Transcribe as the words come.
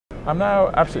I'm now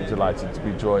absolutely delighted to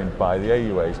be joined by the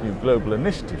AUA's new Global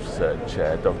Initiatives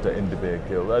Chair, Dr. Inderbir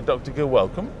Gill. Dr. Gill,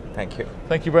 welcome. Thank you.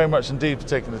 Thank you very much indeed for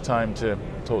taking the time to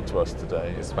talk to us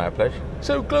today. It's my pleasure.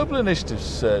 So, Global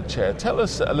Initiatives Chair, tell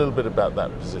us a little bit about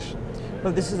that position.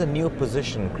 Well, this is a new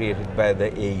position created by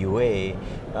the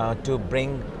AUA to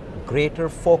bring greater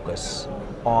focus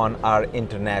on our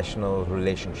international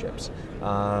relationships.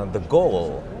 The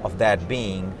goal of that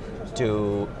being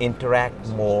to interact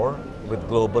more with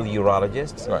global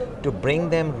urologists, right, to bring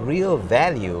them real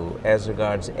value as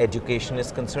regards education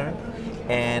is concerned,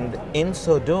 and in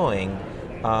so doing,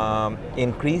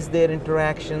 increase their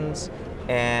interactions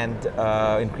and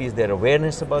increase their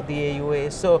awareness about the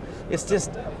AUA. So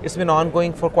it's been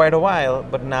ongoing for quite a while,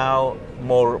 but now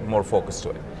more focus to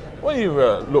it. When you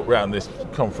look around this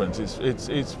conference,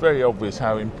 it's very obvious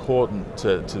how important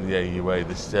to the AUA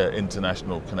this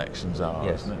international connections are,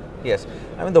 Yes. isn't it? Yes.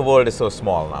 I mean, the world is so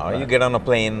small now. Right. You get on a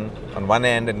plane on one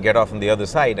end and get off on the other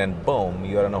side, and boom,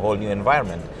 you're in a whole new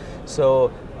environment.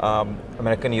 So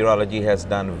American urology has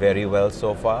done very well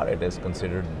so far. It is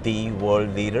considered the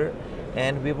world leader,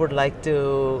 and we would like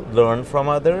to learn from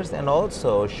others and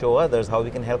also show others how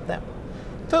we can help them.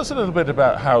 Tell us a little bit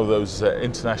about how those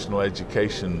international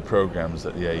education programs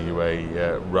that the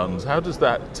AUA runs, how does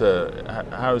that,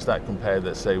 how is that compared,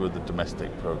 let's say, with the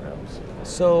domestic programs?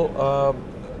 So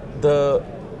the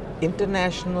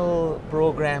international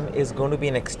program is going to be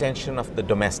an extension of the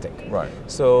domestic. Right.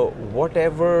 So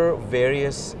whatever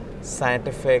various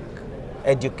scientific,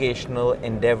 educational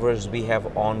endeavors we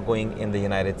have ongoing in the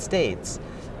United States,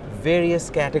 various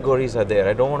categories are there.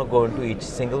 I don't want to go into each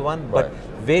single one, but right,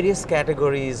 various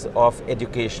categories of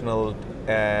educational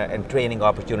and training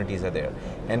opportunities are there.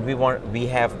 And we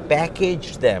have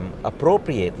packaged them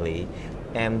appropriately,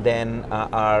 and then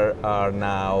are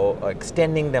now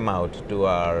extending them out to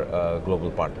our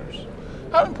global partners.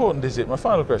 How important is it, my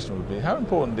final question would be, how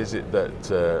important is it that,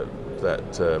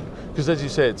 because as you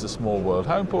say it's a small world,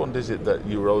 how important is it that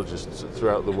urologists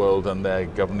throughout the world and their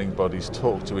governing bodies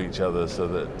talk to each other so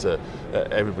that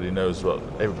everybody knows what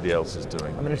everybody else is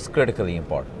doing? I mean, it's critically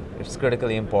important. It's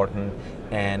critically important,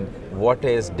 and what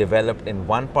is developed in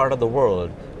one part of the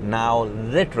world now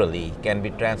literally can be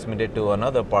transmitted to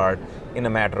another part in a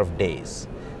matter of days.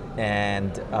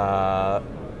 And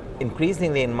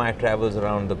increasingly in my travels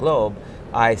around the globe,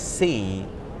 I see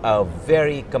a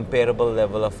very comparable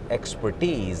level of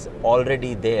expertise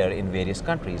already there in various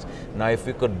countries. Now, if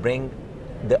we could bring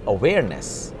the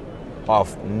awareness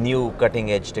of new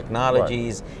cutting-edge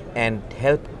technologies, right, and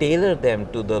help tailor them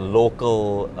to the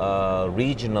local,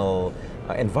 regional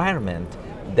environment,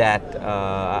 that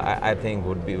I think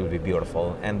would be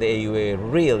beautiful. And the AUA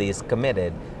really is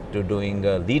committed to doing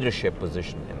a leadership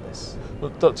position in this.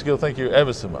 Well, Dr. Gill, thank you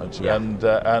ever so much, yeah,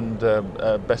 and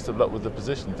best of luck with the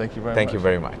position. Thank you very much. Thank you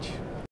very much.